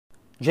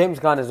James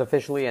Gunn has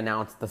officially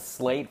announced the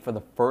slate for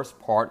the first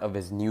part of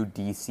his new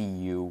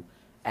DCU,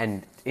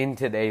 and in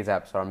today's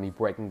episode, I'm going to be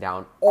breaking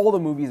down all the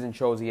movies and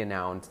shows he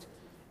announced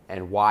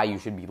and why you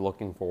should be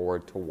looking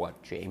forward to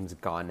what James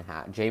Gunn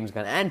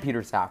and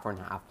Peter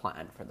Safran have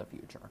planned for the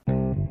future.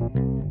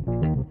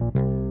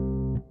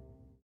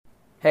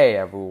 Hey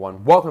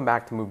everyone, welcome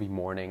back to Movie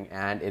Morning,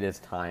 and it is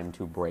time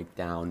to break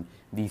down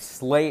the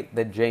slate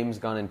that James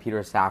Gunn and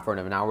Peter Safran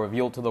have now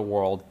revealed to the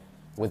world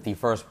with the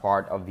first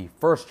part of the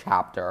first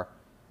chapter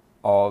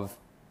of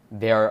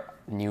their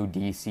new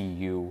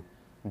DCU.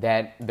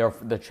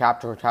 The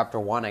chapter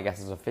 1, I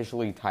guess, is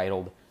officially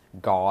titled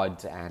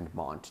Gods and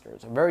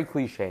Monsters. A very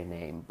cliche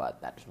name,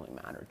 but that doesn't really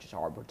matter. It's just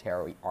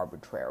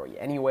arbitrary.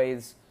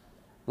 Anyways,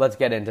 let's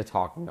get into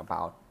talking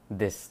about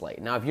this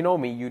slate. Now, if you know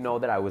me, you know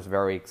that I was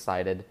very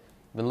excited.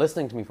 Been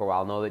listening to me for a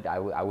while, know that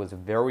I was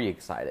very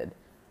excited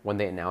when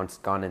they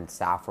announced Gunn and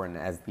Safran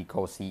as the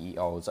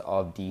co-CEOs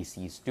of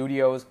DC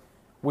Studios,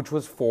 which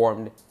was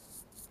formed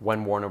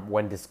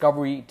when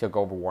Discovery took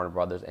over Warner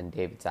Brothers and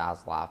David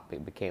Zaslav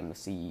became the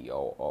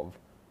CEO of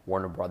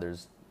Warner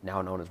Brothers,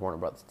 now known as Warner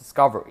Brothers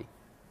Discovery.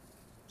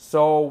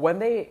 So when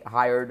they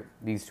hired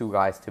these two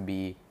guys to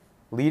be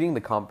leading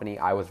the company,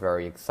 I was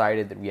very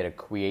excited that we had a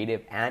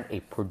creative and a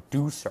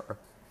producer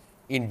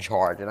in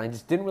charge, and I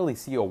just didn't really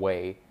see a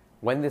way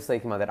when this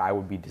slate came out that I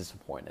would be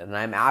disappointed, and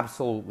I'm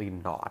absolutely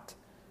not.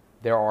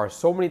 There are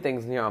so many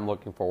things in here I'm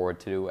looking forward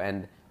to,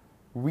 and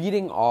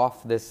reading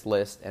off this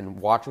list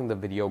and watching the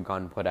video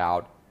Gunn put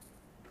out,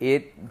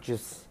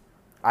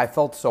 I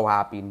felt so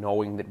happy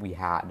knowing that we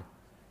had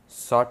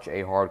such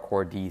a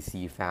hardcore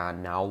DC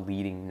fan now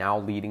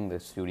leading the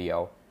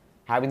studio,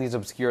 having these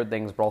obscure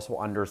things, but also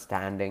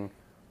understanding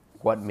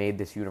what made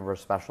this universe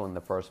special in the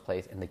first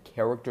place and the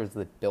characters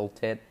that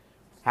built it,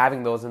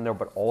 having those in there,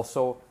 but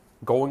also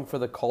going for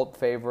the cult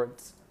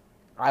favorites.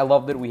 I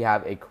love that we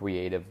have a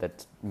creative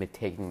that's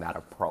taking that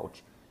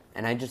approach.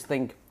 And I just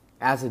think,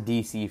 as a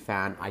DC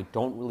fan, I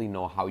don't really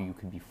know how you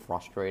could be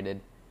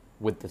frustrated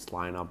with this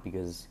lineup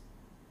because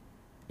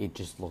it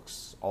just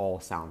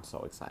sounds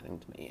so exciting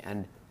to me.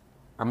 And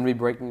I'm going to be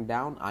breaking it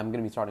down. I'm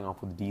going to be starting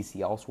off with DC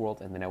Elseworlds,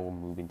 and then I will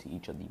move into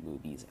each of the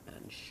movies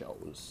and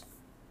shows.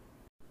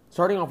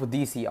 Starting off with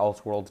DC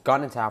Elseworlds,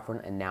 Gunn and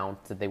Safran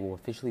announced that they will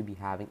officially be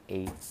having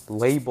a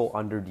label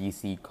under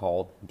DC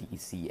called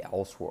DC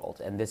Elseworlds.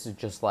 And this is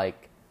just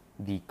like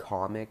the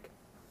comic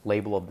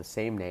label of the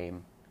same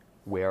name,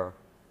 where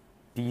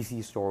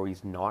DC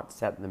stories not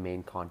set in the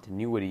main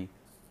continuity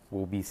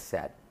will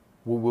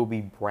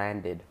be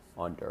branded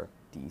under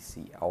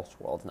DC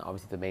Elseworlds. And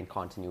obviously the main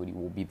continuity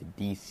will be the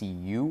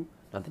DCU,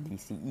 not the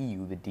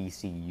DCEU, the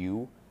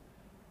DCU.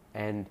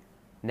 And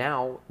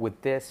now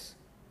with this,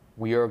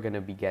 we are going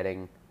to be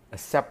getting a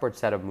separate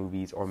set of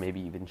movies or maybe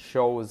even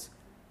shows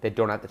that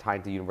don't have to tie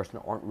into the universe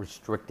and aren't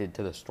restricted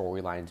to the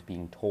storylines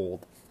being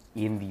told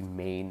in the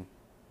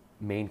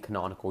main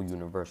canonical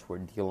universe we're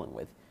dealing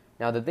with.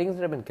 Now, the things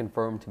that have been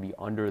confirmed to be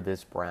under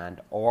this brand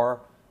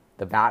are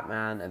The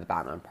Batman and The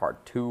Batman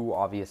Part 2,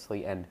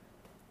 obviously, and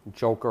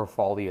Joker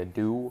Folie à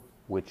Deux,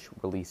 which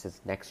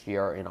releases next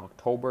year in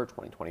October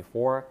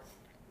 2024,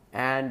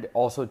 and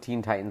also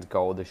Teen Titans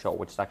Go, the show,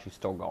 which is actually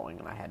still going,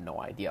 and I had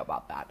no idea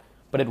about that.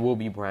 But it will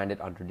be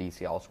branded under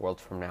DC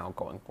Elseworlds from now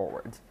going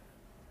forwards.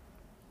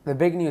 The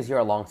big news here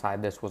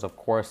alongside this was, of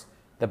course,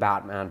 The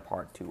Batman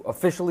Part 2,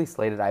 officially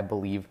slated, I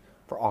believe,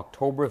 for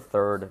October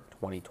 3rd,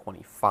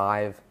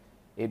 2025.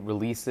 It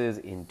releases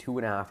in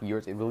 2.5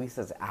 years. It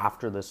releases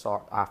after the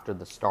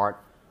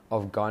start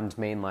of Gunn's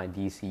mainline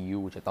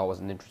DCU, which I thought was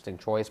an interesting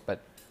choice,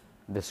 but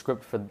the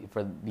script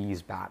for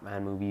these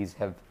Batman movies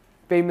have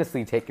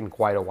famously taken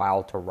quite a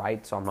while to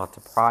write, so I'm not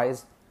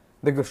surprised.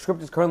 The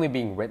script is currently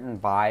being written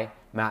by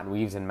Matt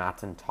Reeves and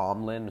Mattson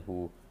Tomlin,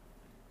 who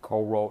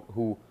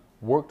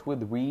worked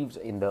with Reeves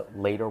in the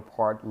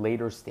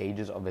later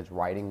stages of his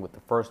writing with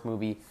the first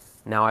movie.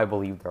 Now I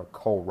believe they're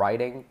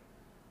co-writing.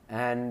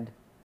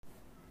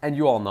 And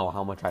you all know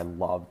how much I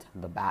loved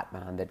the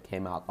Batman that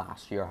came out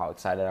last year, how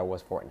excited I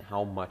was for it, and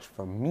how much,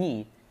 for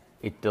me,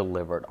 it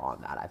delivered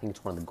on that. I think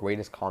it's one of the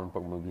greatest comic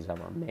book movies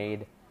ever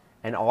made.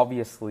 And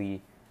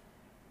obviously,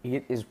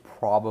 it is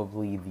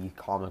probably the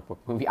comic book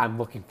movie I'm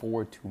looking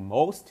forward to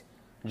most,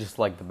 just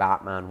like the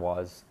Batman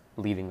was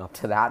leading up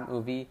to that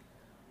movie.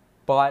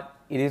 But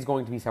it is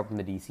going to be separate from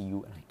the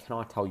DCU, and I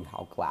cannot tell you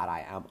how glad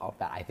I am of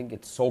that. I think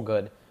it's so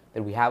good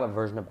that we have a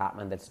version of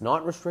Batman that's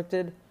not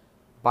restricted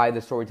by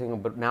the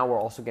storytelling, but now we're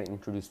also getting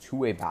introduced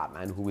to a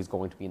Batman who is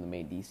going to be in the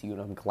main DCU,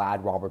 and I'm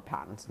glad Robert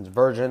Pattinson's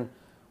version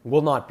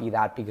will not be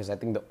that, because I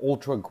think the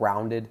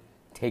ultra-grounded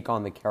take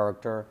on the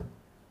character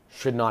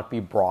should not be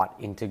brought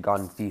into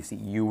Gunn's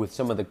DCU with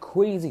some of the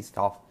crazy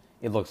stuff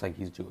it looks like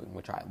he's doing,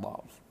 which I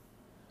love.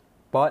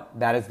 But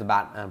that is The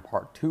Batman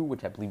Part 2,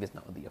 which I believe is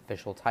now the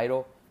official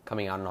title,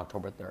 coming out on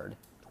October 3rd,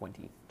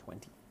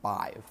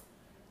 2025.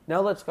 Now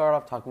let's start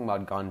off talking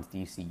about Gunn's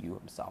DCU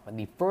himself. And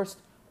the first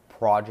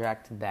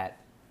project that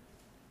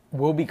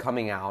will be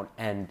coming out,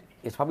 and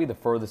is probably the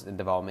furthest in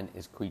development,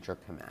 is Creature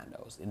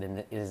Commandos.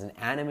 It is an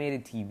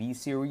animated TV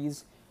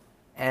series,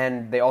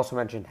 and they also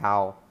mentioned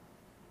how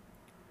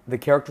the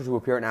characters who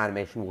appear in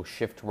animation will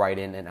shift right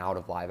in and out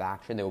of live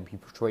action. They will be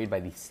portrayed by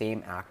the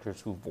same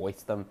actors who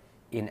voiced them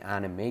in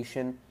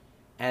animation.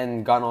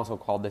 And Gunn also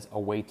called this a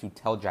way to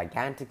tell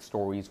gigantic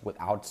stories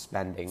without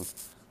spending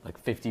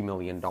like $50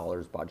 million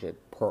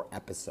budget per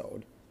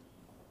episode.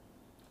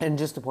 And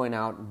just to point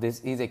out, this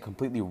is a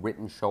completely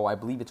written show. I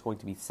believe it's going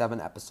to be 7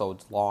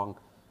 episodes long.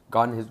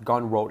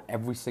 Gunn wrote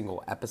every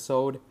single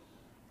episode.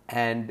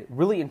 And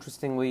really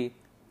interestingly,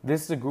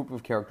 this is a group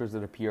of characters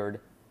that appeared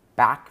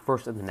back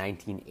first in the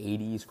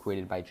 1980s,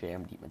 created by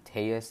J.M.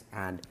 DeMatteis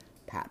and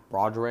Pat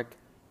Broderick.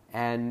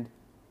 And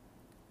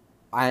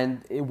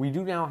we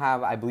do now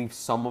have, I believe,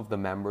 some of the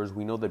members.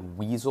 We know that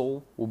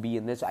Weasel will be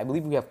in this. I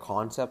believe we have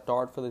concept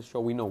art for this show.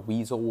 We know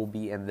Weasel will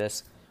be in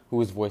this,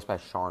 who is voiced by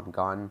Sean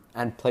Gunn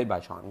and played by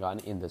Sean Gunn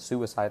in the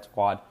Suicide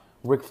Squad.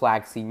 Rick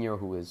Flag Sr.,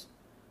 who is,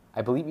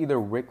 I believe, either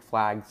Rick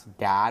Flag's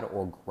dad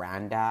or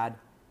granddad,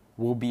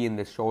 will be in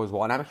this show as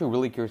well. And I'm actually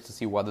really curious to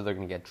see whether they're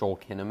going to get Joel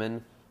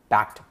Kinnaman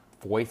back to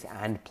voice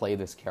and play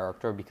this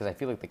character, because I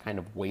feel like they kind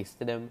of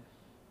wasted him.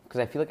 Because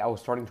I feel like I was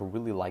starting to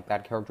really like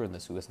that character in the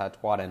Suicide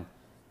Squad, and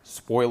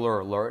spoiler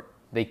alert,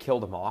 they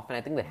killed him off. And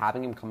I think that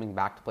having him coming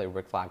back to play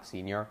Rick Flag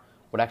Sr.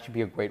 would actually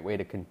be a great way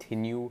to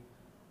continue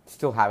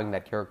still having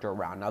that character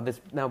around.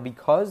 Now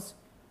because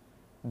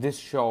this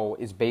show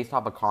is based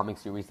off a comic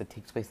series that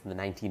takes place in the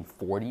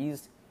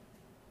 1940s,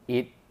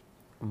 it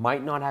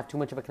might not have too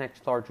much of a connection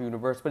to the larger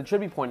universe, but it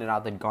should be pointed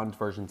out that Gunn's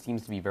version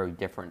seems to be very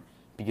different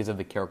because of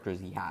the characters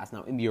he has.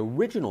 Now, in the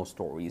original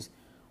stories,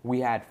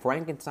 we had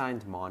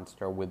Frankenstein's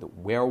monster with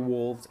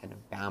werewolves and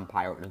a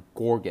vampire and a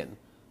gorgon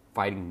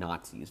fighting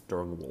Nazis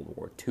during World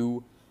War II.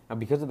 Now,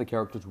 because of the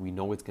characters we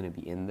know it's going to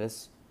be in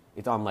this,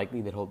 it's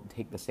unlikely that he'll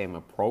take the same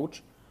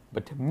approach.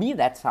 But to me,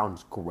 that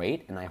sounds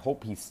great, and I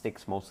hope he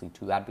sticks mostly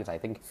to that, because I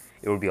think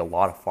it would be a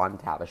lot of fun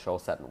to have a show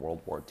set in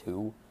World War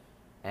II.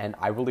 And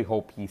I really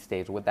hope he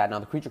stays with that. Now,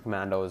 the Creature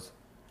Commandos,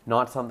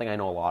 not something I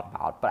know a lot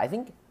about, but I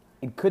think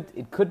it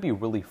could be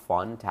really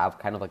fun to have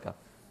kind of like a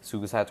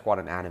Suicide Squad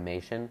in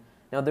animation.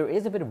 Now, there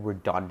is a bit of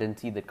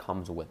redundancy that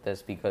comes with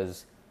this,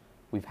 because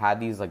we've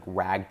had these like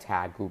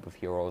ragtag group of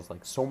heroes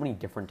like so many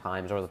different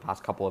times over the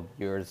past couple of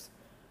years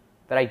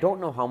that I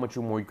don't know how much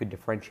more you could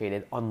differentiate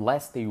it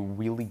unless they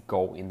really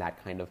go in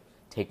that kind of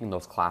taking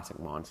those classic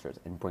monsters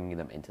and bringing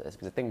them into this.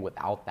 Because I think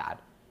without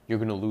that, you're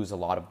going to lose a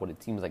lot of what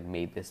it seems like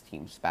made this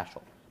team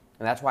special.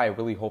 And that's why I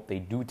really hope they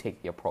do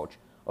take the approach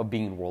of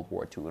being in World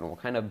War II, and it will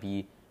kind of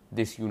be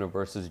this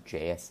universe's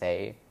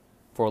JSA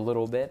for a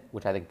little bit,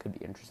 which I think could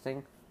be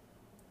interesting.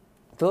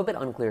 It's a little bit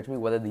unclear to me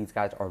whether these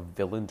guys are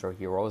villains or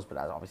heroes, but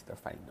obviously they're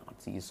fighting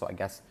Nazis, so I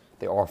guess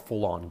they are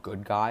full-on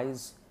good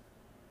guys.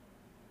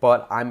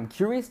 But I'm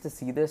curious to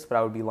see this, but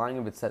I would be lying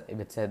if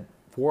it said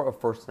for a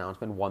first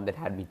announcement, one that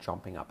had me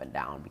jumping up and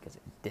down, because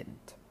it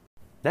didn't.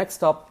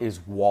 Next up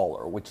is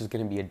Waller, which is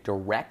going to be a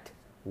direct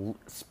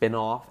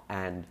spin-off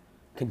and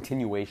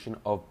continuation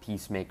of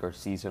Peacemaker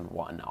Season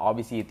 1. Now,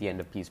 obviously, at the end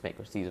of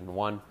Peacemaker Season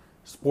 1,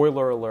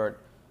 spoiler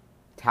alert,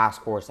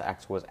 Task Force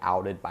X was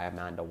outed by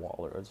Amanda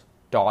Waller's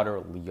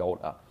daughter,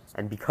 Leota.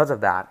 And because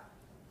of that,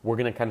 we're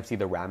going to kind of see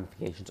the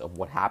ramifications of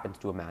what happens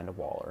to Amanda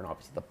Waller and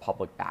obviously the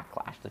public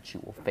backlash that she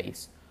will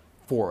face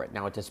for it.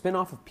 Now, it's a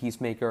spin-off of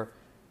Peacemaker.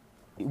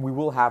 We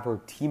will have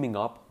her teaming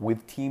up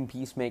with Team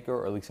Peacemaker,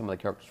 or at least some of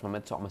the characters from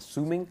it. So I'm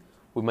assuming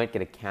we might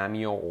get a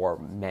cameo or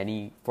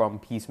many from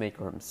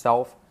Peacemaker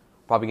himself.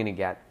 Probably going to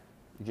get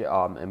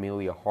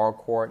Amelia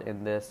Harcourt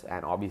in this,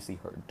 and obviously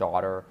her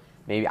daughter.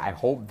 Maybe, I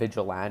hope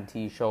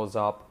Vigilante shows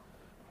up.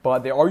 But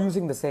they are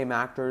using the same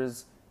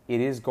actors.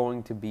 It is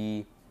going to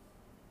be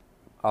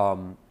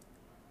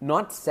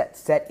not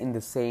set in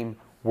the same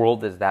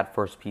world as that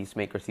first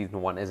Peacemaker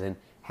Season 1, as in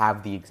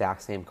have the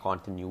exact same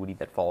continuity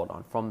that followed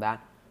on from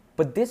that.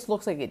 But this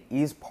looks like it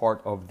is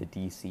part of the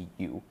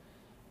DCU.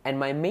 And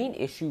my main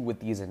issue with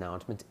these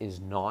announcements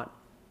is not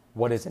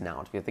what is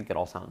announced, because I think it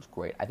all sounds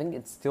great. I think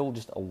it's still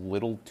just a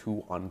little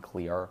too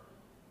unclear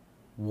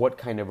what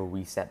kind of a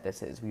reset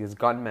this is, because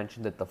Gunn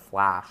mentioned that The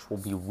Flash will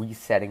be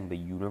resetting the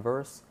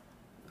universe,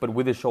 but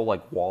with a show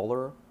like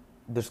Waller,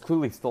 there's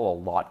clearly still a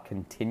lot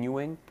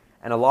continuing,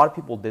 and a lot of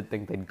people did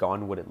think that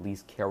Gunn would at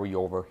least carry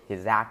over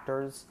his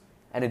actors,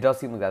 and it does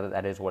seem like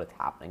that is what is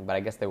happening, but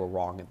I guess they were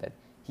wrong in that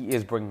he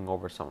is bringing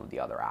over some of the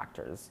other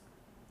actors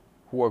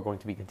who are going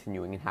to be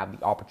continuing and have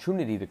the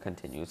opportunity to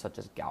continue, such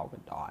as Gal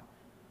Gadot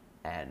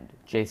and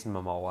Jason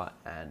Momoa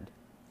and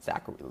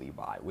Zachary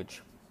Levi,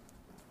 which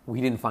we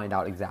didn't find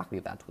out exactly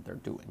if that's what they're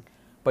doing.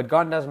 But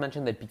Gunn does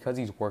mention that because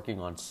he's working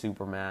on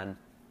Superman,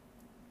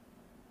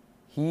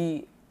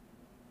 he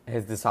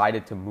has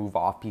decided to move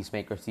off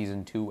Peacemaker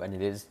Season 2, and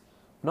it is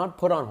not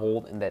put on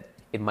hold in that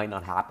it might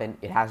not happen.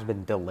 It has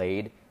been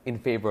delayed in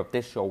favor of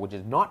this show, which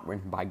is not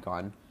written by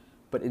Gunn,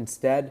 but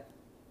instead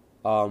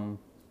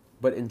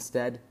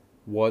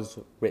was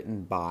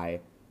written by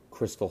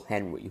Crystal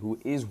Henry, who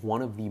is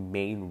one of the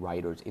main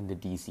writers in the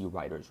DC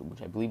writers room,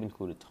 which I believe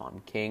included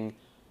Tom King,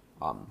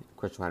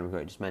 Crystal Henry, who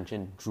I just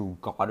mentioned, Drew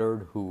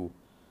Goddard, who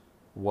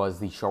was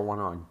the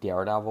showrunner on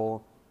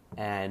Daredevil,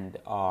 and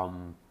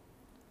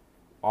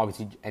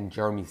obviously, and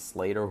Jeremy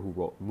Slater, who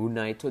wrote Moon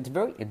Knight. So it's a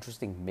very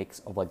interesting mix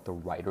of like the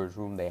writer's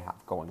room they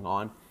have going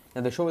on.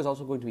 And the show is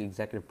also going to be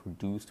executive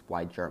produced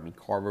by Jeremy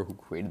Carver, who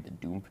created the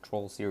Doom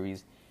Patrol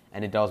series.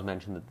 And it does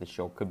mention that the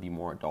show could be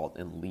more adult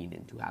and lean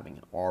into having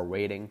an R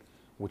rating,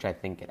 which I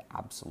think it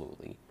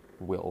absolutely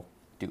will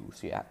do.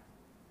 So yeah,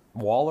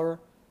 Waller,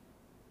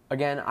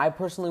 again, I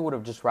personally would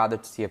have just rather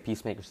to see a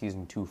Peacemaker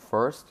Season 2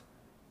 first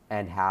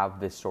and have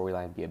this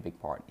storyline be a big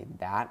part in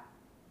that.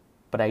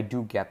 But I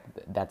do get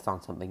that's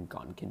not something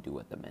Gunn can do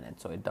at the minute,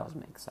 so it does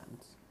make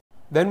sense.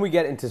 Then we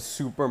get into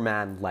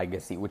Superman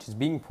Legacy, which is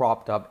being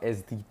propped up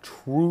as the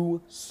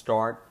true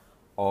start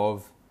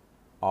of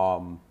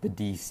the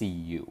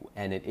DCU.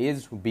 And it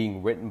is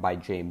being written by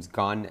James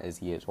Gunn, as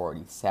he has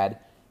already said.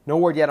 No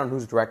word yet on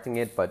who's directing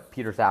it, but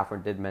Peter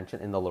Safran did mention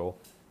in the little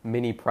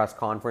mini press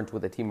conference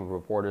with a team of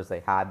reporters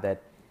they had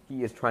that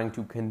he is trying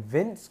to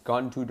convince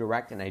Gunn to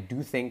direct, and I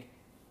do think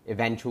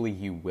eventually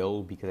he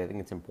will, because I think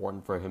it's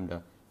important for him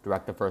to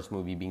direct the first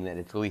movie, being that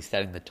it's really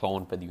setting the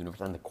tone for the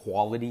universe and the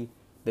quality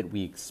that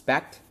we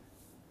expect.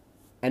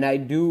 And I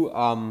do,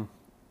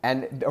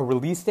 and a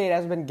release date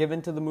has been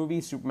given to the movie,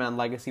 Superman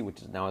Legacy,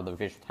 which is now the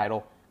official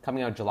title,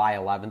 coming out July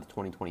 11th,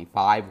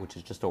 2025, which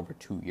is just over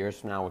 2 years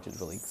from now, which is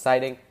really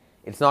exciting.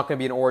 It's not going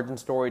to be an origin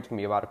story. It's going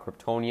to be about a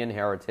Kryptonian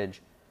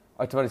heritage.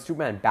 It's about a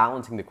Superman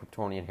balancing the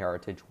Kryptonian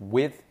heritage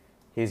with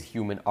his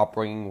human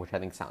upbringing, which I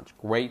think sounds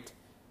great.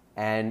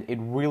 And it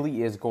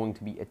really is going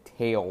to be a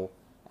tale.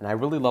 And I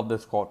really love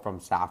this quote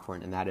from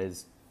Safran, and that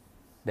is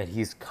that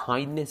he's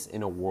kindness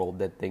in a world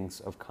that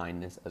thinks of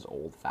kindness as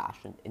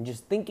old-fashioned. And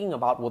just thinking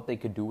about what they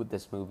could do with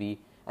this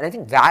movie, and I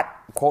think that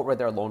quote right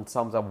there alone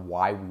sums up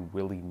why we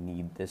really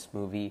need this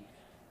movie.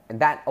 And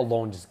that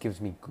alone just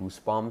gives me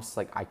goosebumps.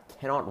 Like, I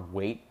cannot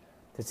wait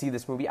to see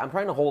this movie. I'm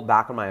trying to hold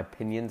back on my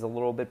opinions a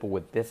little bit, but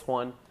with this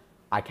one,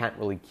 I can't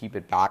really keep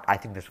it back. I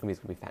think this movie is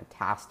going to be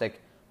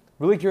fantastic.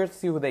 Really curious to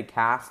see who they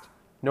cast.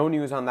 No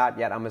news on that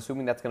yet. I'm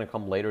assuming that's going to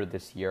come later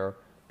this year,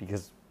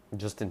 because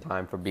just in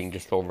time for being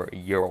just over a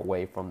year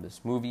away from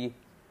this movie.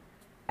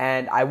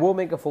 And I will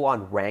make a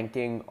full-on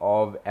ranking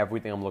of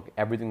everything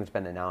everything that's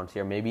been announced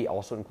here, maybe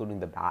also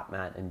including the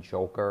Batman and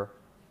Joker.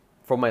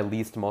 From my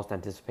least to most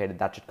anticipated,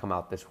 that should come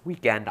out this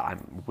weekend.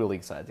 I'm really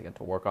excited to get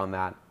to work on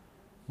that.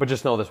 But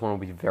just know this one will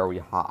be very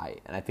high,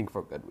 and I think for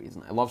a good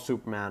reason. I love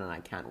Superman, and I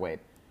can't wait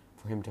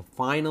for him to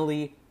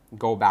finally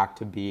go back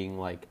to being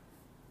like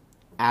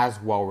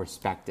as well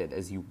respected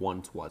as he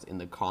once was in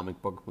the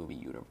comic book movie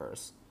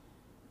universe.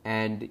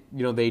 And,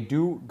 you know,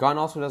 Gunn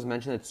also does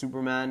mention that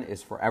Superman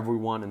is for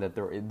everyone, and that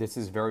this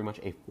is very much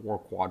a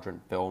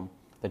 4-quadrant film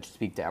that should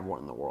speak to everyone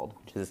in the world,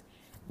 which is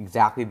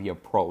exactly the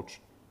approach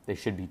they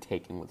should be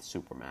taking with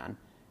Superman.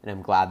 And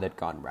I'm glad that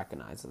Gunn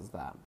recognizes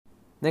that.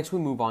 Next, we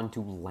move on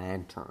to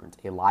Lanterns,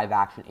 a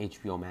live-action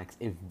HBO Max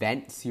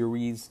event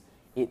series.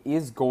 It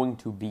is going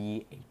to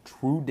be a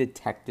true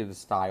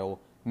detective-style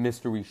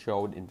mystery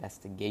show,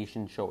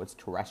 investigation show. It's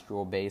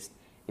terrestrial-based.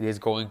 It is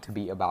going to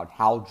be about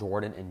Hal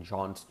Jordan and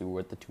John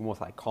Stewart, the two most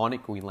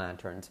iconic Green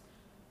Lanterns,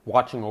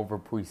 watching over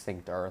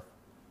Precinct Earth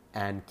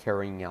and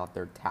carrying out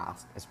their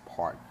task as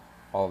part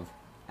of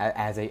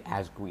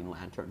as Green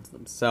Lanterns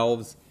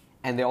themselves.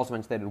 And they also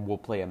mentioned that it will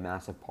play a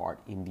massive part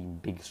in the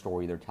big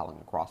story they're telling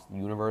across the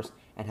universe,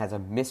 and has a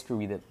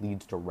mystery that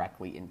leads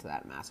directly into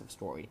that massive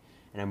story.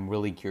 And I'm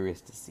really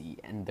curious to see.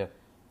 And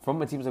from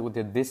what seems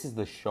like this is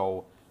the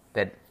show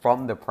that,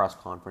 from the press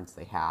conference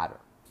they had,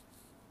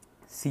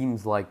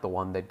 seems like the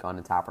one that Gunn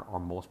and Safran are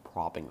most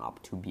propping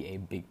up to be a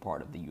big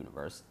part of the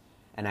universe.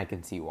 And I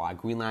can see why.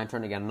 Green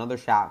Lantern, again, another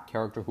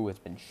character who has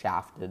been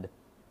shafted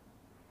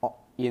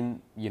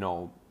in,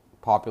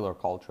 popular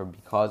culture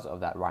because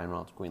of that Ryan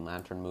Reynolds Green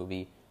Lantern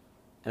movie.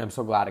 And I'm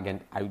so glad, again,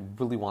 I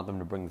really want them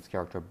to bring this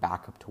character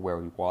back up to where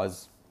he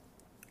was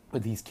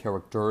with these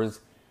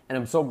characters. And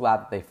I'm so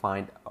glad that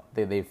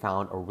they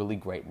found a really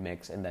great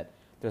mix, and that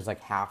there's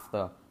like half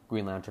the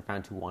Green Lantern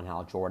fans who want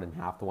Hal Jordan,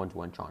 half the ones who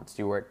want John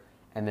Stewart,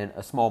 and then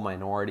a small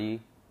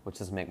minority, which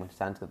doesn't make much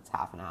sense because it's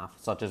half and half,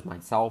 such as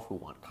myself, who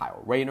want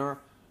Kyle Rayner.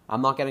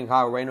 I'm not getting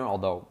Kyle Rayner,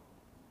 although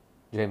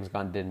James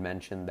Gunn did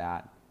mention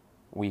that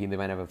they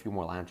might have a few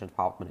more Lanterns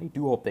pop up, and I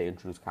do hope they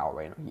introduce Kyle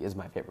Rayner. He is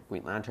my favorite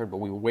Green Lantern, but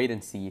we will wait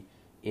and see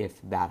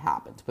if that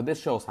happens. But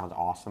this show sounds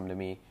awesome to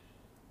me.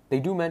 They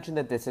do mention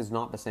that this is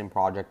not the same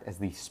project as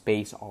the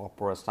space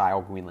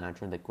opera-style Green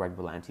Lantern that Greg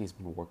Berlanti has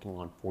been working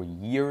on for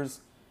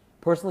years.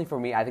 Personally, for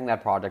me, I think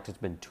that project has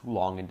been too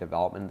long in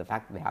development. The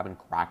fact that they haven't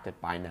cracked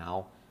it by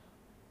now,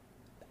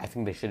 I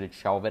think they should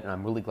shelve it, and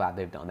I'm really glad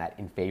they've done that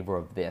in favor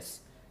of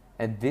this.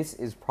 And this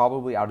is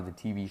probably, out of the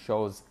TV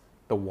shows,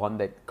 the one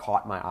that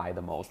caught my eye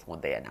the most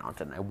when they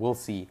announced it. And we'll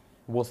see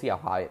how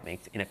high it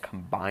makes in a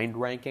combined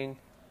ranking.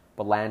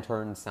 But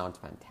Lanterns sounds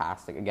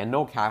fantastic. Again,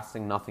 no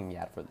casting, nothing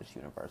yet for this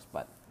universe,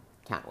 but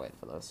can't wait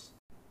for this.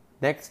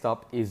 Next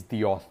up is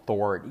The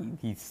Authority,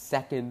 the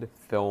second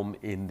film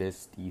in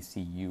this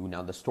DCU.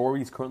 Now, the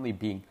story is currently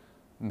being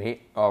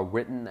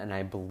written, and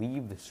I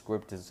believe the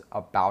script is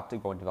about to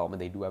go in development.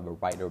 They do have a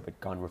writer, but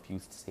Gunn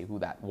refused to say who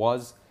that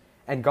was.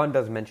 And Gunn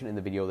does mention in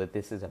the video that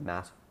this is a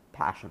massive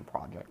passion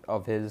project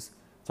of his.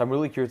 So I'm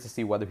really curious to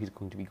see whether he's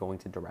going to be going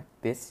to direct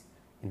this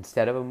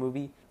instead of a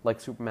movie like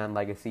Superman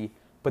Legacy.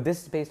 But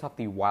this is based off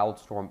the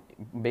Wildstorm,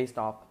 based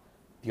off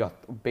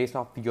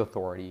the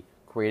Authority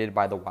created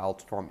by the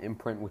Wildstorm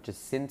imprint, which is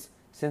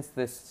since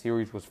this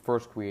series was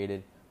first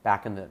created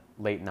back in the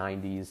late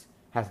 90s,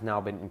 has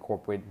now been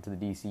incorporated into the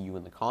DCU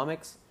in the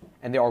comics,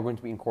 and they are going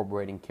to be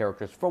incorporating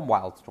characters from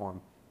Wildstorm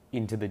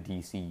into the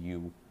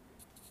DCU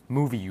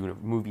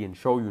movie and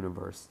show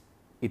universe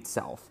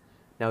itself.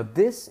 Now,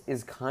 this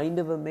is kind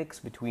of a mix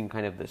between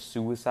kind of the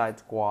Suicide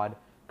Squad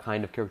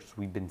kind of characters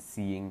we've been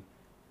seeing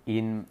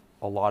in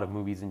a lot of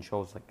movies and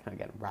shows, like,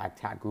 again,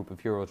 ragtag group of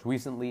heroes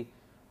recently,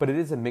 but it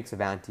is a mix of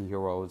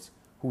anti-heroes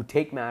who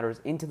take matters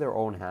into their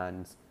own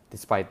hands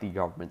despite the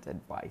government's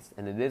advice.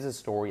 And it is a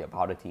story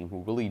about a team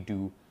who really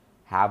do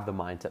have the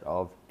mindset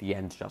of the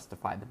ends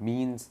justify the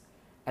means.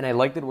 And I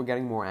like that we're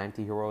getting more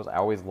anti-heroes. I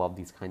always love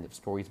these kinds of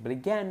stories. But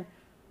again,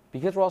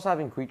 because we're also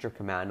having Creature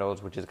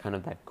Commandos, which is kind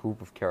of that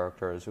group of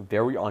characters,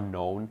 very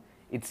unknown,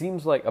 it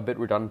seems like a bit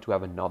redundant to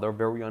have another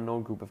very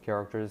unknown group of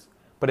characters,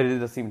 but it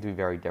does seem to be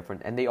very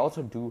different. And they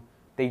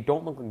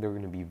don't look like they're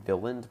going to be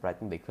villains, but I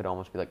think they could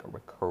almost be like a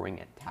recurring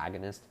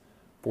antagonist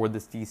for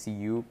this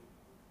DCU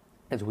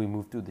as we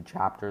move through the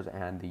chapters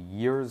and the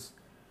years.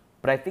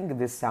 But I think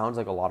this sounds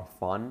like a lot of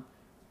fun.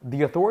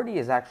 The Authority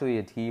is actually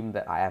a team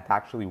that I have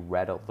actually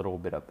read a little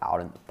bit about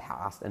in the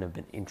past and have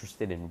been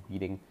interested in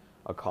reading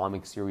a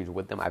comic series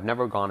with them. I've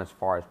never gone as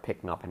far as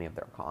picking up any of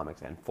their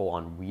comics and full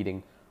on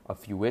reading a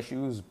few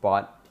issues,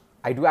 but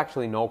I do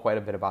actually know quite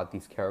a bit about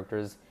these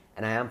characters,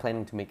 and I am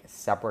planning to make a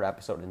separate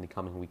episode in the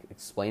coming week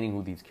explaining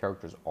who these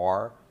characters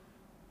are.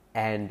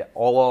 And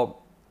all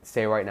I'll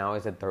say right now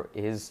is that there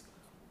is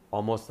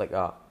almost like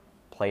a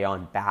play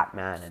on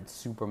Batman and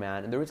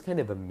Superman, and there is kind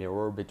of a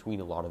mirror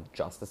between a lot of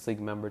Justice League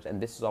members,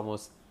 and this is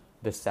almost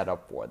the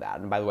setup for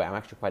that. And by the way, I'm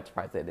actually quite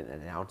surprised they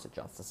didn't announce a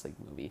Justice League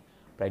movie,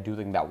 but I do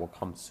think that will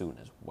come soon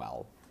as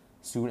well,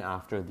 soon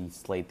after the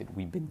slate that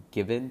we've been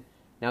given.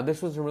 Now,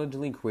 this was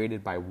originally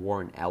created by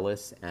Warren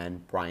Ellis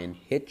and Brian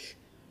Hitch,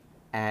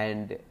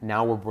 and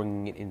now we're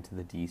bringing it into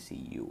the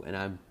DCU.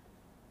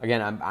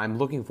 And I'm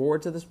looking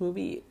forward to this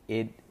movie.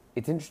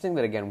 It's interesting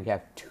that, again, we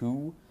have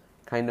two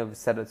kind of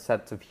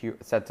sets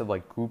of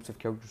like groups of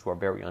characters who are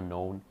very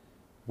unknown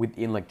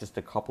within like just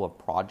a couple of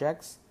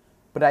projects.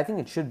 But I think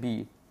it should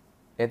be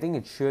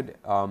mentioned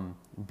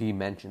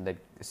that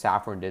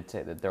Safran did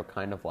say that they're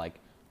kind of like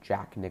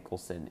Jack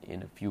Nicholson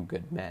in A Few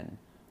Good Men.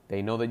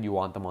 They know that you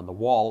want them on the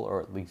wall,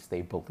 or at least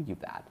they believe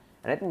that.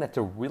 And I think that's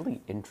a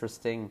really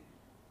interesting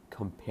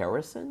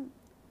comparison,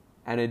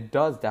 and it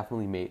does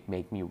definitely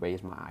make me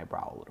raise my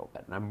eyebrow a little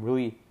bit. And I'm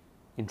really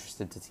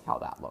interested to see how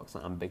that looks.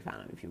 I'm a big fan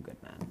of A Few Good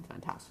Men.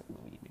 Fantastic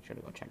movie. Make sure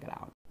to go check it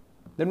out.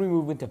 Then we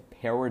move into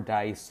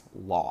Paradise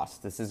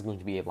Lost. This is going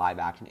to be a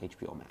live-action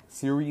HBO Max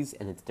series,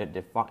 and it's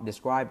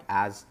described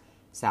as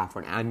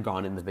Safran and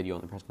Gunn in the video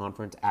in the press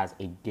conference as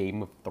a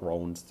Game of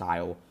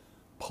Thrones-style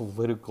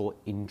political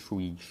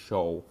intrigue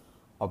show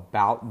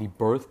about the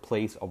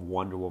birthplace of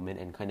Wonder Woman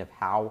and kind of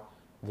how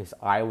this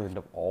island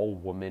of all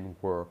women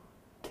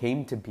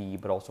came to be,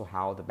 but also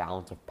how the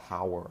balance of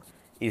power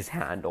is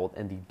handled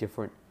and the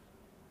different,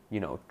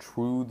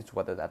 truths,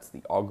 whether that's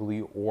the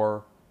ugly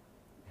or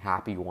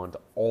happy ones,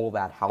 all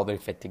that, how they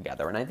fit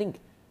together. And I think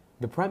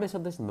the premise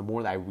of this, and the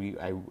more that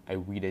I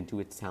read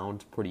into it,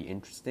 sounds pretty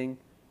interesting.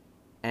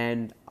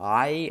 And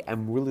I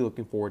am really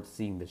looking forward to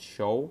seeing this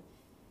show.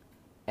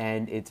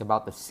 And it's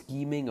about the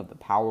scheming of the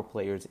power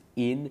players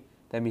in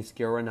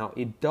Themyscira. Now,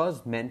 it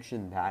does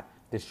mention that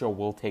this show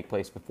will take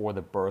place before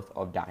the birth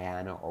of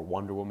Diana or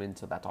Wonder Woman,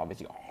 so that's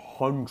obviously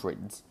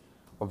hundreds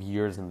of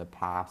years in the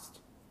past.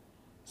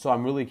 So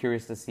I'm really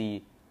curious to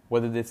see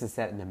whether this is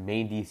set in the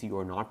main DC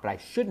or not, but I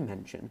should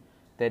mention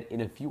that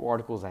in a few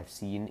articles I've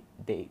seen,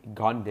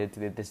 Gunn did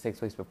that this takes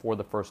place before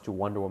the first two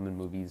Wonder Woman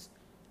movies,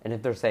 and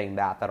if they're saying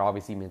that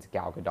obviously means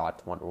Gal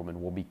Gadot's Wonder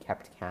Woman will be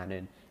kept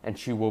canon, and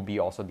she will be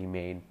also the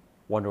main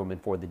Wonder Woman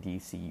for the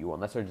DCU,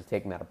 unless they're just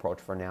taking that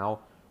approach for now.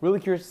 Really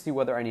curious to see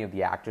whether any of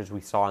the actors we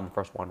saw in the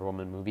first Wonder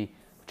Woman movie,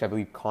 which I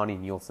believe Connie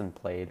Nielsen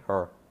played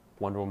her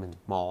Wonder Woman's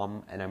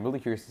mom, and I'm really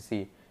curious to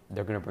see if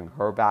they're going to bring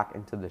her back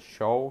into the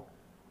show.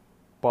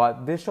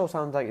 But this show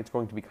sounds like it's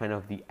going to be kind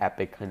of the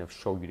epic kind of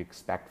show you'd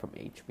expect from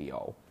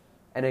HBO.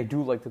 And I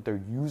do like that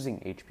they're using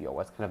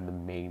HBO as kind of the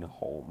main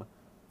home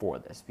for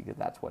this, because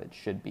that's what it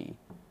should be,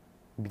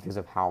 because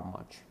of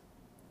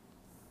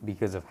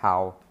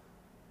how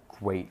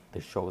great the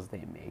shows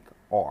they make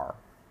are.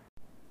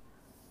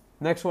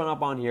 Next one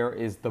up on here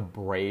is The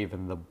Brave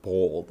and the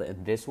Bold,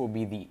 and this will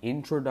be the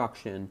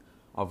introduction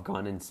of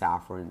Gunn and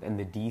Safran and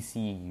the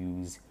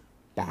DCU's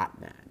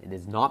Batman. It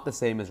is not the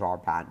same as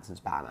Robert Pattinson's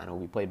Batman. It will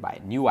be played by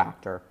a new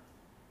actor,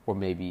 or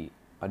maybe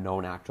a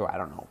known actor. I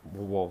don't know.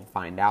 We'll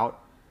find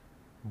out.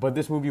 But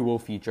this movie will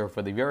feature,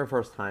 for the very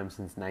first time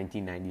since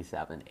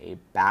 1997, a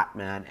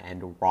Batman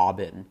and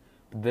Robin.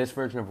 This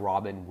version of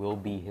Robin will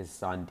be his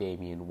son,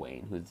 Damian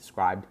Wayne, who is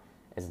described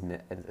as an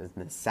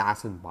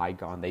assassin by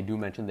Gunn. They do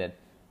mention that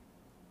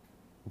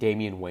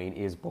Damian Wayne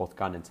is both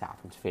Gunn and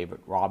Safran's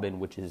favorite Robin,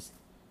 which is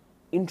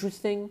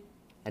interesting.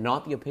 and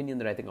not the opinion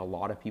that I think a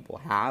lot of people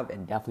have,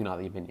 and definitely not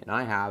the opinion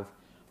I have,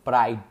 but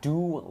I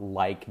do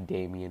like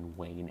Damian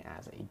Wayne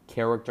as a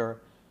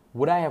character.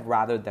 Would I have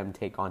rather them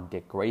take on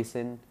Dick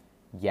Grayson?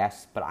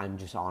 Yes, but I'm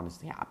just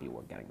honestly happy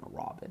we're getting a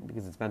Robin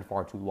because it's been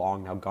far too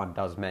long. Now, Gunn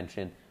does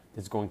mention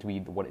this is going to be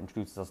what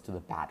introduces us to the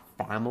Bat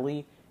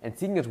family. And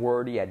seeing as we're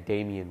already at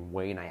Damian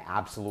Wayne, I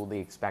absolutely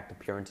expect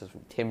appearances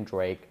from Tim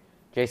Drake,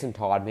 Jason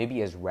Todd,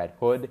 maybe as Red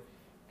Hood,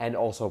 and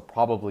also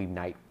probably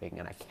Nightwing.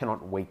 And I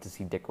cannot wait to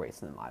see Dick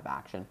Grayson in live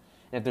action.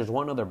 And if there's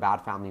one other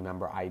Bat family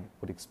member I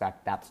would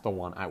expect, that's the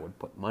one I would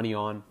put money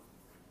on.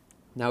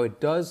 Now, it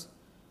does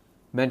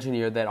mention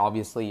here that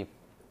obviously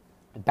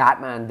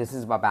Batman, this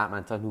is about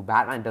Batman's son, who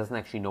Batman doesn't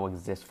actually know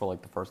exists for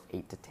like the first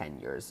 8 to 10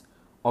 years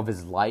of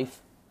his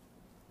life.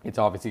 It's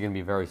obviously going to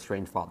be a very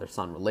strange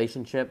father-son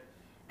relationship,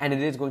 and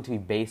it is going to be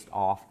based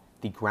off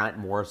the Grant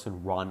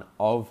Morrison run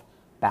of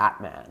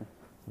Batman,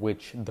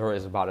 which there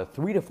is about a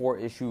 3 to 4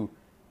 issue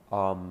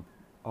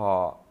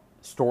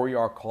story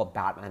arc called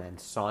Batman and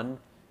Son,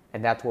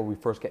 and that's where we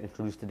first get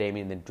introduced to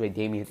Damian. And then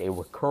Damian is a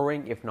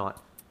recurring, if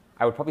not,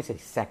 I would probably say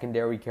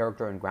secondary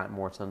character in Grant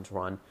Morrison's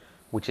run,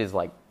 which is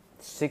like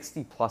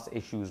 60 plus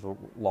issues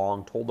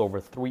long, told over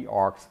 3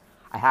 arcs.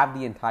 I have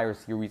the entire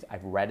series.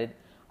 I've read it.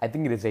 I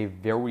think it is a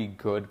very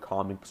good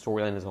comic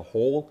storyline as a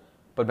whole,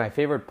 but my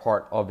favorite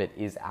part of it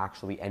is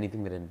actually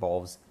anything that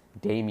involves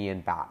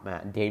Damian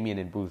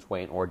and Bruce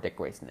Wayne, or Dick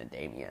Grayson and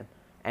Damian.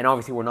 And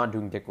obviously we're not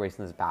doing Dick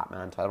Grayson as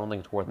Batman, so I don't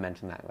think it's worth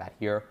mentioning that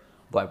here,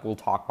 but we'll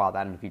talk about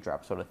that in a future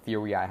episode, a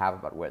theory I have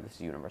about where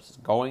this universe is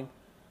going.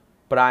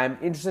 But I'm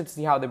interested to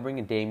see how they bring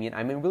in Damian.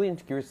 I'm really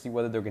curious to see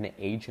whether they're going to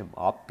age him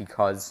up,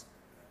 because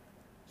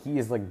he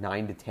is like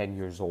 9 to 10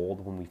 years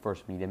old when we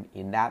first meet him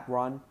in that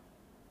run.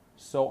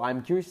 So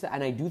I'm curious,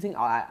 and I do think,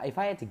 if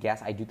I had to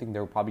guess, I do think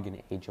they're probably going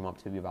to age him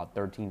up to be about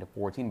 13 to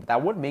 14, but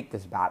that would make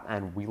this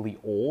Batman really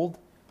old.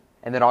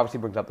 And that obviously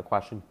brings up the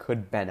question,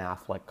 could Ben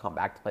Affleck come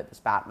back to play this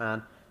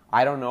Batman?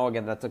 I don't know.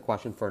 Again, that's a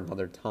question for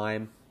another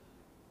time.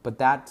 But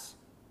that's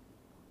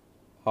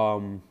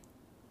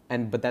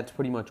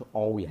pretty much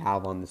all we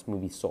have on this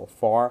movie so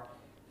far.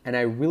 And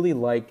I really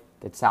like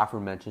that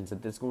Safran mentions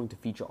that this is going to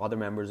feature other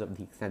members of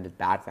the extended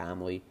Bat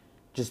family,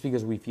 just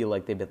because we feel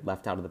like they've been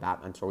left out of the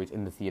Batman stories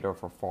in the theater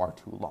for far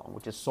too long,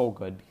 which is so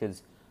good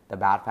because the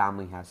Bat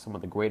family has some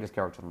of the greatest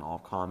characters in all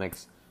of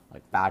comics,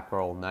 like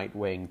Batgirl,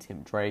 Nightwing,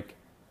 Tim Drake,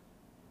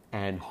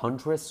 and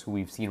Huntress, who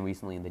we've seen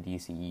recently in the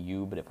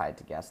DCEU, but if I had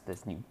to guess,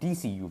 this new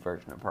DCU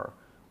version of her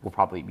will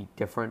probably be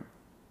different,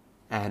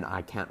 and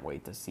I can't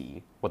wait to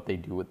see what they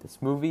do with this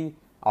movie.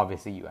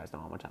 Obviously, you guys know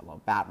how much I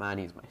love Batman.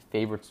 He's my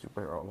favorite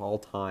superhero of all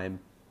time.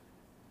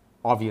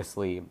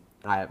 Obviously,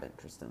 I have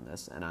interest in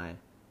this, and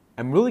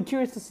I'm really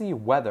curious to see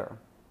whether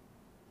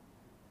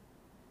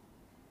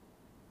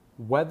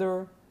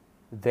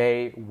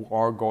they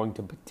are going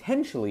to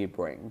potentially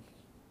bring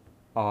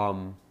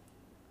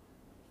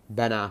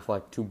Ben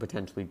Affleck to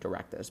potentially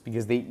direct this,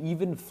 because they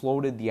even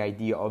floated the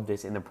idea of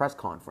this in the press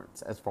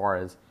conference, as far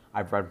as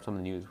I've read from some of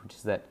the news, which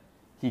is that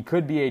he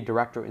could be a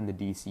director in the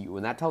DCU,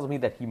 and that tells me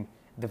that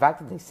the fact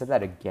that they said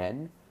that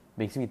again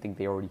makes me think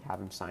they already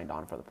have him signed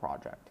on for the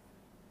project.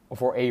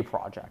 For a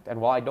project.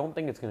 And while I don't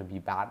think it's going to be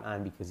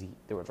Batman, because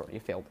there was already a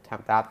failed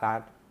attempt at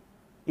that,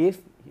 if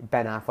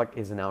Ben Affleck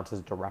is announced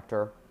as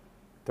director,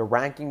 the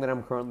ranking that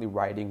I'm currently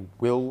writing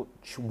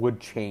would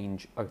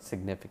change a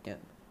significant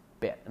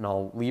bit. And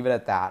I'll leave it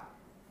at that.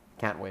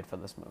 Can't wait for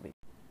this movie.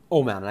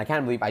 Oh man, and I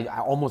can't believe I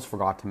almost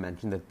forgot to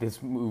mention that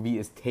this movie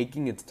is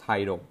taking its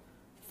title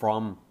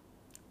from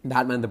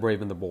Batman the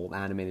Brave and the Bold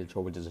animated show,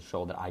 which is a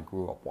show that I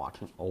grew up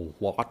watching a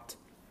lot,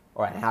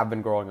 or I have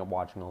been growing up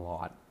watching a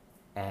lot.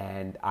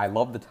 And I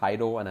love the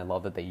title, and I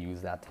love that they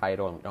use that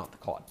title, and we don't have to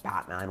call it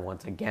Batman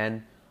once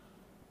again.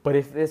 But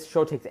if this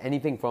show takes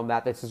anything from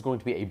that, this is going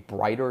to be a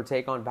brighter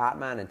take on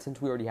Batman. And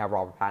since we already have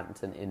Robert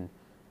Pattinson in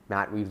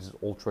Matt Reeves'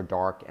 ultra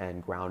dark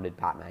and grounded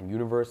Batman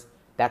universe,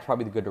 that's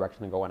probably the good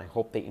direction to go. And I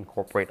hope they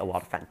incorporate a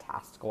lot of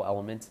fantastical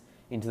elements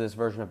into this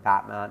version of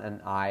Batman.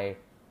 And I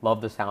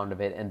love the sound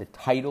of it. And the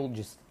title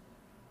just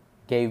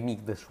gave me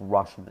this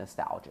rush of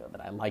nostalgia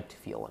that I liked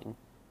feeling,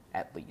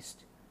 at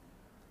least.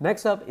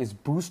 Next up is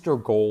Booster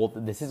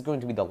Gold. This is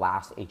going to be the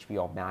last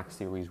HBO Max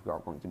series we are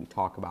going to be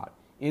talking about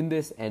in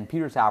this, and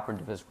Peter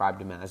Safran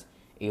described him as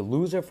a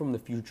loser from the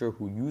future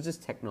who uses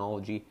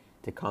technology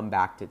to come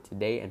back to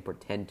today and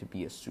pretend to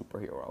be a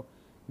superhero.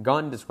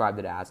 Gunn described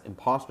it as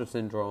imposter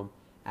syndrome,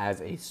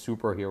 as a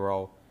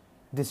superhero.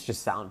 This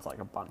just sounds like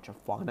a bunch of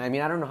fun. I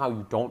mean, I don't know how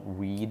you don't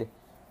read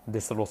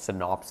this little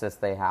synopsis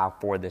they have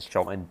for this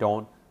show and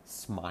don't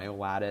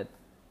smile at it.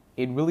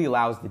 It really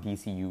allows the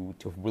DCU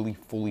to really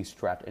fully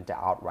stretch into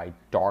outright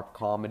dark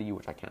comedy,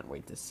 which I can't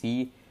wait to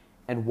see.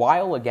 And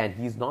while, again,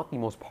 he's not the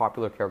most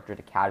popular character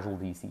to casual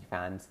DC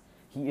fans,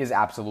 he is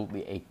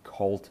absolutely a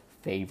cult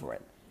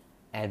favorite.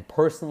 And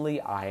personally,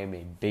 I am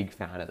a big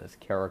fan of this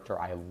character.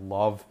 I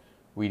love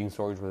reading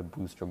stories where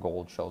Booster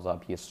Gold shows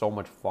up. He is so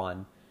much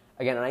fun.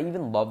 Again, and I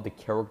even love the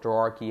character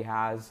arc he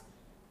has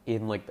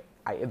in,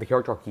 the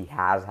character arc he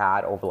has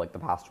had over, the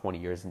past 20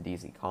 years in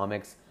DC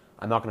Comics.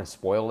 I'm not going to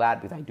spoil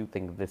that because I do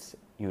think this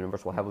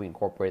universe will heavily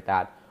incorporate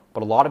that.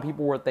 But a lot of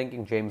people were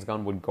thinking James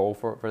Gunn would go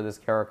for this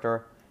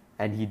character,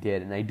 and he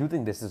did. And I do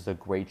think this is a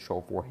great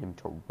show for him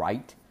to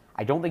write.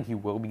 I don't think he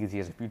will because he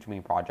has a few too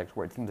many projects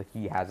where it seems like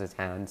he has his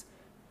hands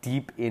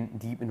deep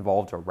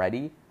involved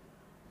already.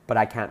 But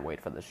I can't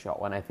wait for this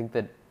show. And I think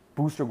that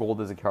Booster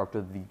Gold is a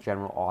character that the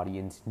general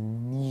audience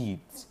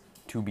needs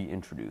to be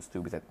introduced to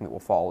because I think it will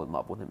fall in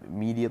love with him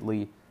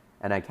immediately,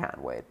 and I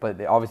can't wait.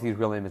 But obviously his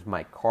real name is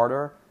Mike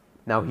Carter.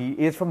 Now, he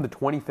is from the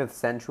 25th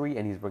century,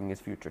 and he's bringing his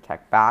future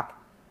tech back.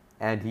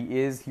 And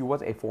he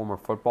was a former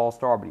football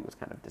star, but he was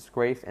kind of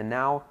disgraced. And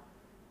now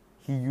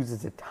he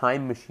uses a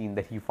time machine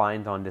that he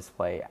finds on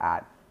display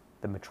at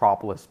the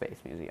Metropolis Space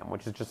Museum,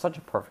 which is just such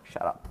a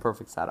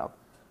perfect setup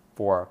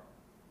for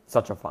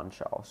such a fun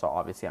show. So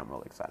obviously I'm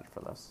really excited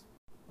for this.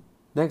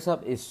 Next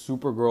up is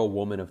Supergirl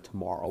Woman of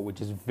Tomorrow, which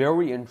is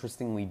very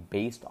interestingly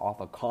based off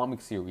a comic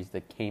series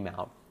that came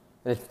out,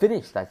 that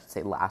finished, I should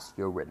say, last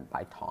year, written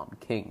by Tom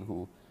King,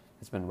 who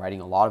has been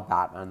writing a lot of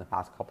Batman in the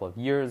past couple of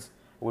years.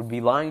 I would be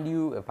lying to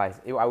you if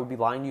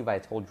I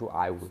told you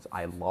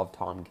I love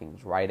Tom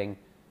King's writing.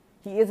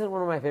 He isn't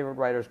one of my favorite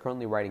writers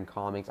currently writing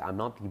comics. I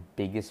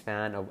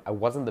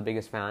wasn't the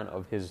biggest fan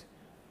of his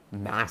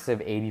massive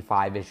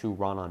 85-issue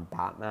run on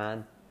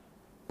Batman,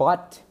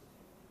 but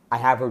I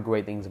have heard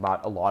great things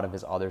about a lot of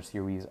his other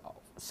series,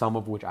 some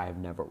of which I have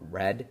never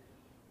read.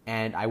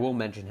 And I will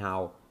mention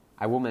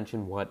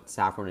what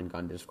Safran and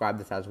Gunn described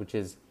this as, which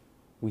is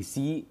we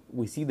see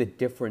the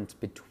difference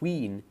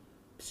between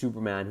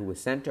Superman, who was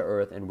sent to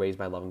Earth and raised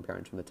by loving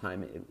parents from the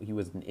time he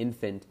was an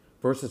infant,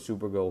 versus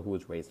Supergirl, who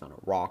was raised on a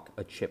rock,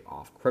 a chip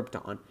off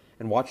Krypton,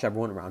 and watched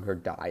everyone around her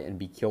die and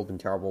be killed in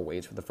terrible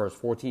ways for the first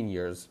 14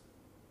 years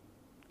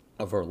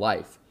of her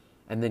life,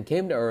 and then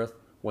came to Earth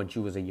when she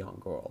was a young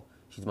girl.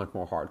 She's much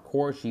more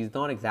hardcore. She's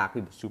not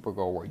exactly the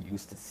Supergirl we're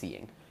used to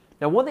seeing.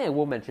 Now, one thing I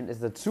will mention is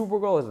that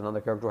Supergirl is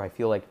another character I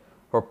feel like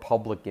her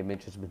public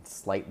image has been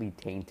slightly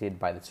tainted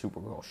by the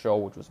Supergirl show,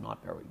 which was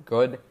not very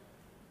good.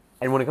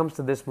 And when it comes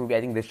to this movie,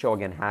 I think this show,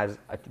 again, has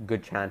a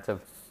good chance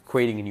of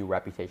creating a new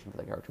reputation for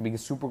the character,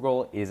 because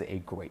Supergirl is a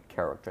great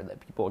character that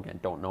people, again,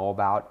 don't know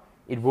about.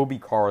 It will be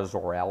Kara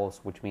Zor-El,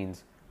 which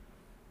means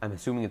I'm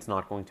assuming it's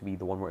not going to be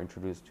the one we're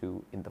introduced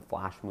to in the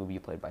Flash movie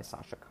played by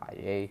Sasha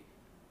Calle,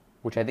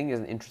 which I think is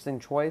an interesting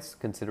choice,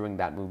 considering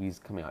that movie's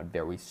coming out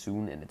very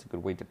soon, and it's a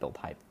good way to build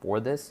hype for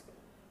this.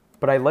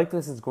 But I like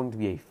this is going to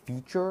be a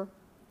feature.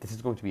 This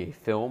is going to be a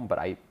film,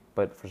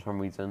 but for some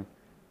reason,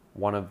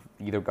 one of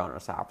either Gunn or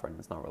Safran,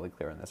 it's not really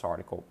clear in this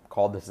article,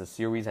 called this a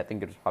series. I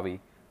think it was probably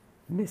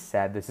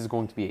missaid. This is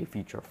going to be a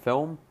feature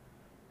film.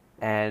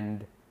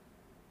 And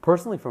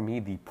personally, for me,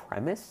 the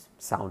premise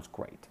sounds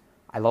great.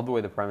 I love the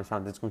way the premise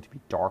sounds. It's going to be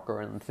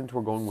darker, and since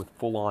we're going with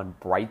full-on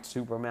bright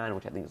Superman,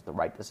 which I think is the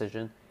right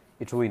decision,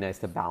 it's really nice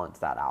to balance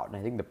that out. And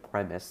I think the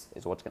premise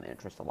is what's going to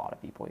interest a lot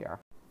of people here.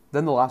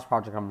 Then the last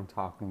project I'm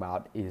talking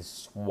about is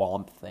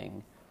Swamp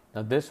Thing.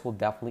 Now, this will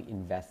definitely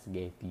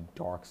investigate the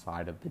dark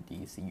side of the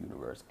DC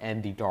universe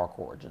and the dark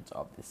origins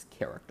of this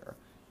character.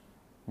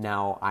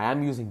 Now, I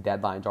am using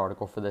Deadline's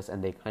article for this,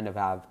 and they kind of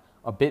have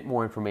a bit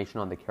more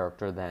information on the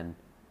character than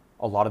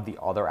a lot of the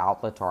other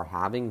outlets are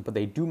having, but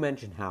they do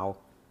mention how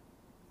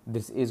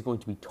this is going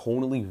to be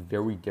tonally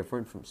very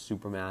different from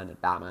Superman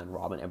and Batman and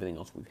Robin, everything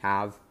else we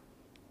have.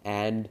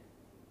 And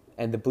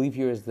the belief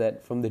here is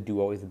that from the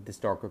duo is that this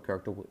darker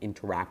character will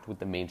interact with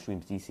the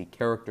mainstream DC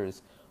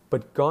characters.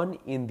 But Gunn,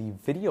 in the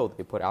video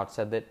they put out,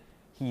 said that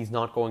he's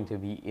not going to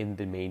be in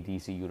the main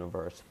DC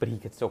universe, but he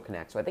could still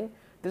connect. So I think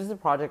this is a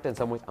project in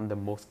some ways I'm the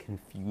most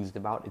confused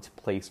about its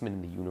placement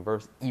in the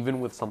universe,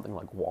 even with something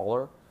like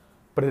Waller.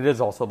 But it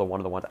is also one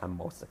of the ones I'm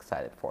most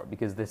excited for,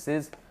 because this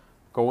is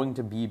going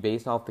to be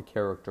based off the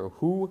character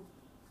who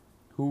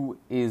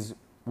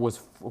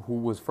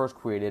was first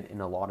created in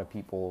a lot of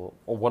people,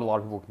 or what a lot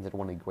of people consider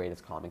one of the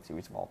greatest comic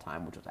series of all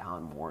time, which was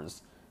Alan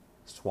Moore's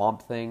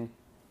Swamp Thing.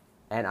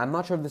 And I'm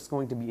not sure if this is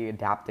going to be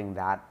adapting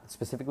that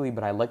specifically,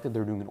 but I like that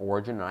they're doing an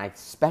origin, and I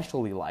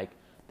especially like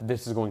that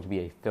this is going to be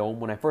a film.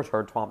 When I first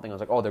heard Swamp Thing, I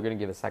was like, oh, they're going to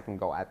give a second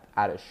go at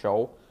a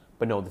show.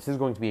 But no, this is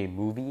going to be a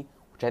movie,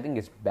 which I think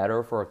is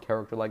better for a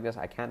character like this.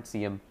 I can't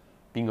see him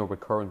being a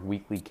recurring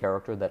weekly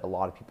character that a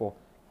lot of people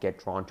get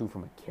drawn to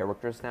from a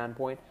character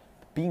standpoint.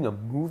 But being a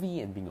movie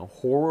and being a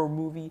horror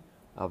movie,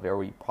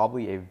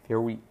 probably a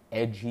very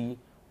edgy,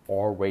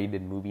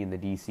 R-rated movie in the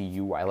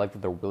DCU, I like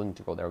that they're willing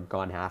to go there.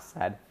 Gunn has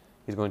said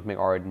he's going to make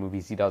R-rated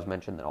movies. He does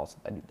mention that also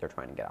that they're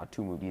trying to get out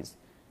 2 movies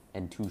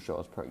and 2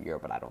 shows per year,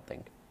 but I don't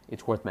think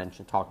it's worth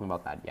talking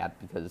about that yet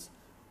because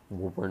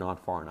we're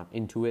not far enough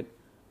into it.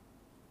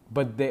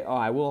 But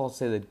I will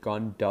also say that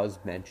Gunn does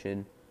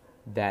mention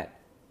that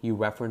he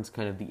referenced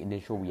kind of the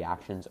initial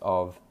reactions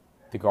of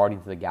the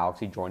Guardians of the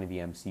Galaxy joining the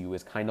MCU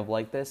is kind of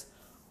like this.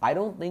 I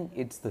don't think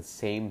it's the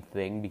same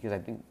thing, because I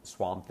think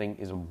Swamp Thing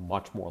is a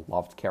much more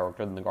loved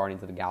character than the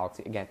Guardians of the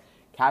Galaxy. Again,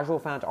 casual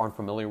fans aren't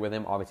familiar with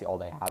him. Obviously, all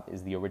they have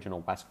is the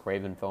original Wes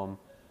Craven film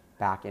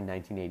back in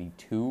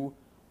 1982,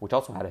 which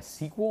also had a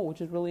sequel, which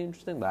is really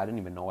interesting, but I didn't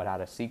even know it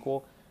had a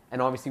sequel.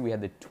 And obviously, we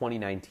had the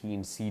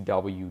 2019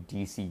 CW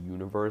DC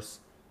Universe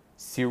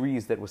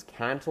series that was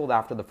canceled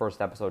after the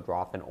first episode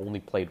dropped and only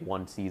played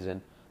one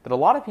season that a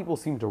lot of people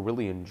seem to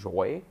really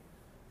enjoy.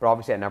 But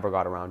obviously, I never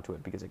got around to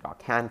it because it got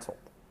canceled.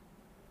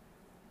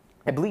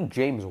 I believe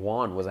James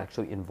Wan was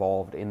actually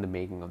involved in the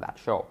making of that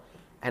show.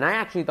 And I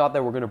actually thought they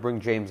were going to bring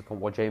James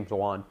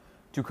Wan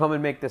to come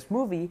and make this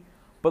movie.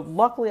 But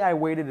luckily, I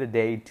waited a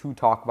day to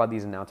talk about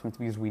these announcements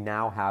because we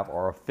now have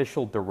our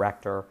official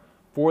director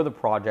for the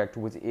project,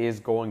 which is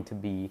going to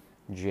be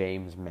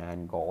James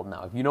Mangold.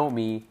 Now, if you know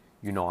me,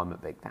 you know I'm a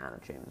big fan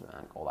of James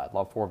Mangold. I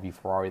love Ford v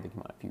Ferrari that came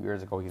out a few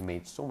years ago. He's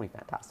made so many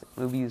fantastic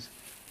movies.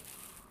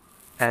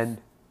 And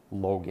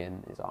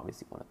Logan is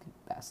obviously one of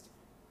the best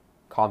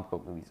comic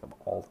book movies of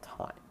all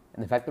time.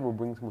 And the fact that we're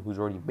bringing someone who's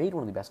already made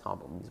one of the best comic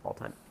book movies of all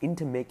time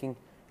into making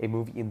a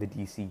movie in the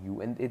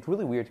DCU. And it's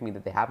really weird to me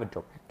that they have a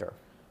director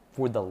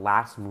for the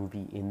last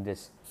movie in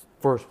this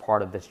first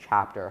part of this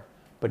chapter,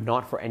 but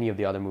not for any of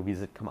the other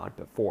movies that come out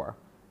before,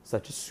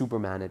 such as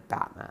Superman and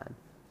Batman.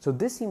 So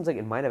this seems like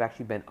it might have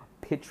actually been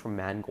a pitch from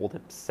Mangold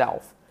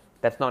himself.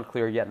 That's not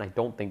clear yet, and I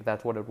don't think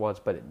that's what it was,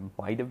 but it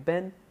might have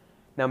been.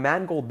 Now,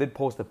 Mangold did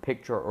post a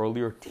picture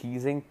earlier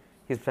teasing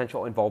his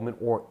potential involvement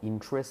or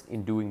interest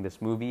in doing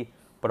this movie,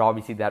 but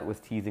obviously that was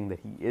teasing that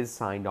he is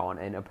signed on,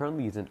 and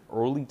apparently he's in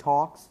early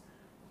talks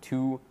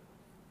to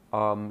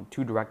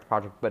direct the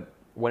project. But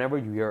whenever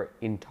you hear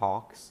in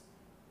talks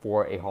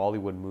for a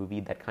Hollywood movie,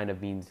 that kind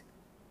of means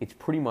it's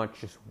pretty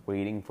much just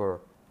waiting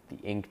for the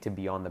ink to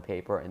be on the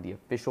paper and the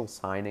official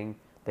signing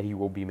that he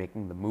will be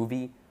making the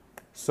movie.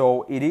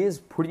 So it is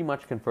pretty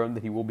much confirmed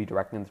that he will be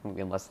directing this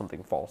movie unless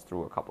something falls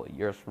through a couple of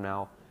years from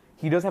now.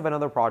 He does have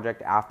another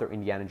project after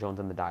Indiana Jones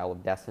and the Dial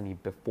of Destiny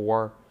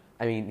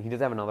he does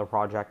have another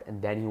project,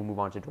 and then he will move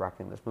on to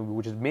directing this movie,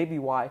 which is maybe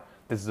why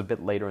this is a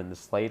bit later in the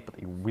slate, but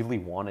they really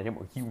wanted him,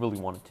 or he really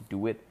wanted to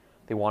do it.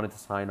 They wanted to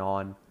sign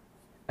on.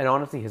 And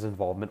honestly, his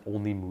involvement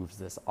only moves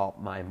this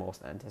up my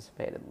most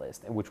anticipated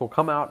list, and which will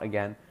come out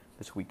again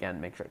this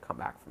weekend. Make sure to come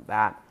back from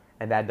that.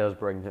 And that does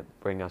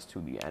bring us to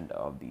the end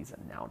of these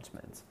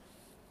announcements.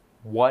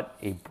 What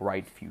a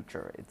bright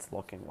future it's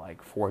looking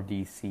like for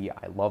DC.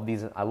 I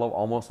love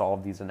almost all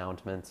of these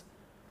announcements.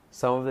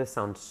 Some of this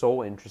sounds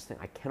so interesting.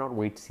 I cannot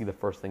wait to see the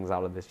first things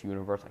out of this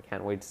universe. I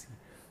can't wait to see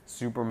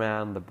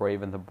Superman, The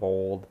Brave and the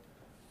Bold.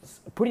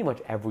 Pretty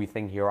much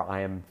everything here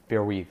I am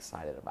very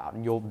excited about.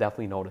 And you'll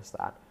definitely notice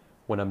that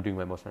when I'm doing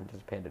my most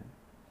anticipated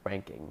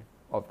ranking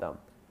of them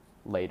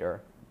later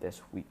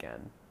this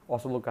weekend.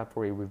 Also look out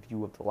for a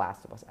review of The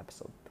Last of Us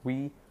Episode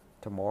 3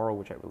 tomorrow,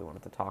 which I really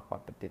wanted to talk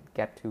about but didn't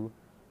get to.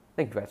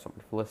 Thank you guys so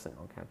much for listening.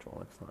 I'll catch you all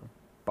next time.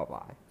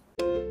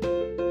 Bye-bye.